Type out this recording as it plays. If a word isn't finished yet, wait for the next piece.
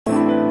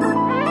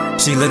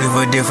She looking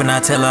for different, I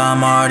tell her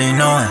I'm already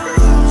knowing.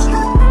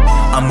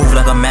 I move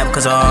like a map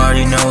cause I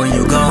already know where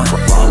you going.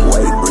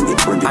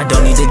 I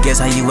don't need to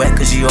guess how you act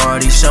cause you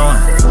already showing.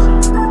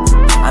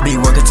 I be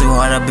working too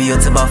hard, I be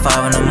up till about 5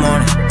 in the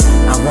morning.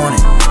 I want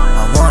it,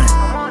 I want it,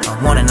 I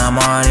want it, I'm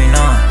already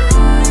knowing.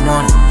 I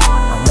want it,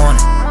 I want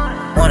it,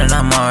 want it,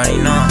 I'm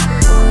already knowing.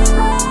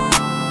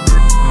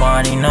 I'm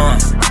already knowing,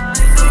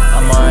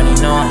 I'm already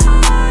knowing,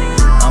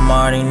 I'm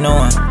already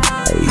knowing.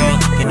 You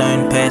ain't get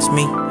nothing past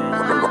me,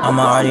 I'm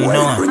already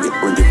knowing.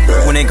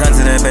 When it comes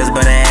to the best,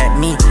 better at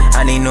me.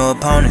 I need no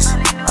opponents,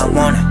 I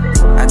want it,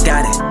 I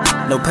got it.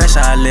 No pressure,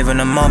 I live in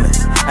the moment.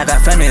 I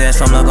got family that's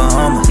from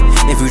Oklahoma.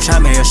 If you try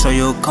me, I'll show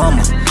you a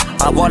coma.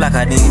 I walk like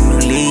I need a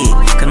new lead,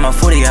 cause my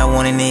 40 got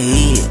one in the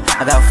head.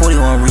 I got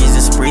 41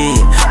 reasons to spread,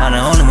 I'm the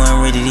only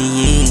one ready to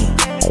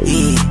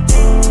yeah.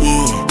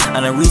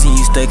 I'm the reason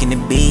you stuck in the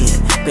bed.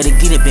 Better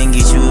get up and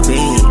get you a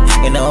bed,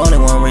 and the only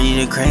one ready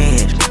to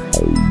crash.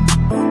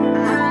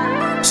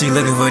 She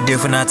looking for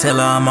different, I tell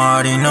her I'm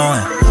already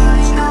knowing.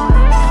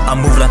 I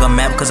move like a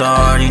map cause I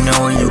already know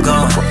where you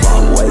going.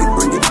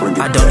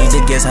 I don't need to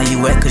guess how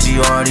you act cause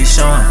you already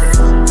showing.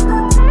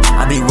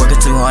 I be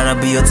working too hard, I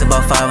be up till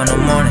about 5 in the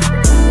morning.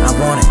 I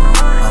want it,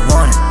 I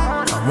want it,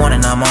 I want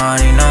it, I'm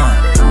already knowing.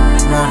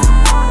 I want it,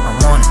 I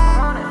want it,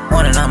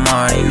 want it, I'm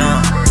already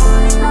knowing.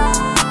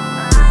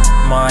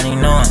 I'm already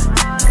knowing,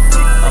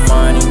 I'm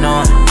already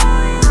knowing,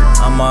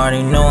 I'm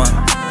already knowing.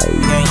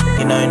 You ain't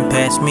get nothing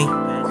past me,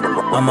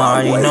 I'm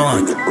already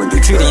knowing. You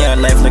treating your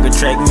life like a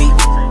track meet.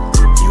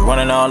 You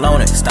running all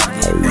on it, stop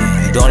getting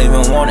bad. You don't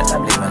even want it,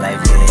 stop living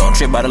life dead. Don't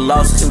trip by the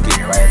losses, you get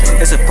it right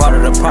there. It's a part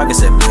of the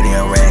progress of building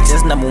your rags.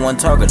 It's #1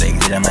 target, they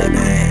get in my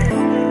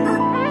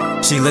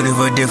bag. She looking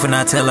for different,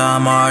 I tell her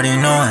I'm already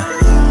knowing.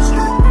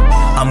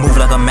 I move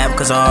like a map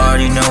cause I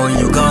already know where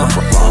you going.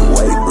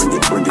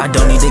 I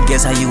don't need to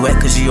guess how you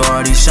act cause you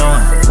already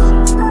showing.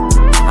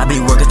 I be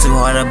working too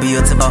hard, I be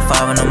up till about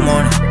 5 in the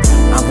morning.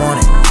 I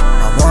want it,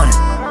 I want it,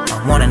 I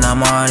want it,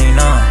 I'm already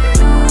knowing.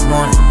 I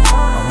want it,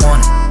 I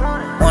want it,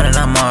 want it,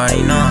 I'm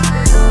already knowing.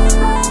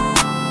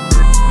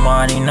 I'm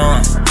already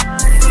knowing,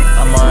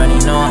 I'm already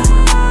knowing,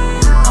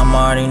 I'm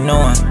already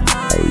knowing.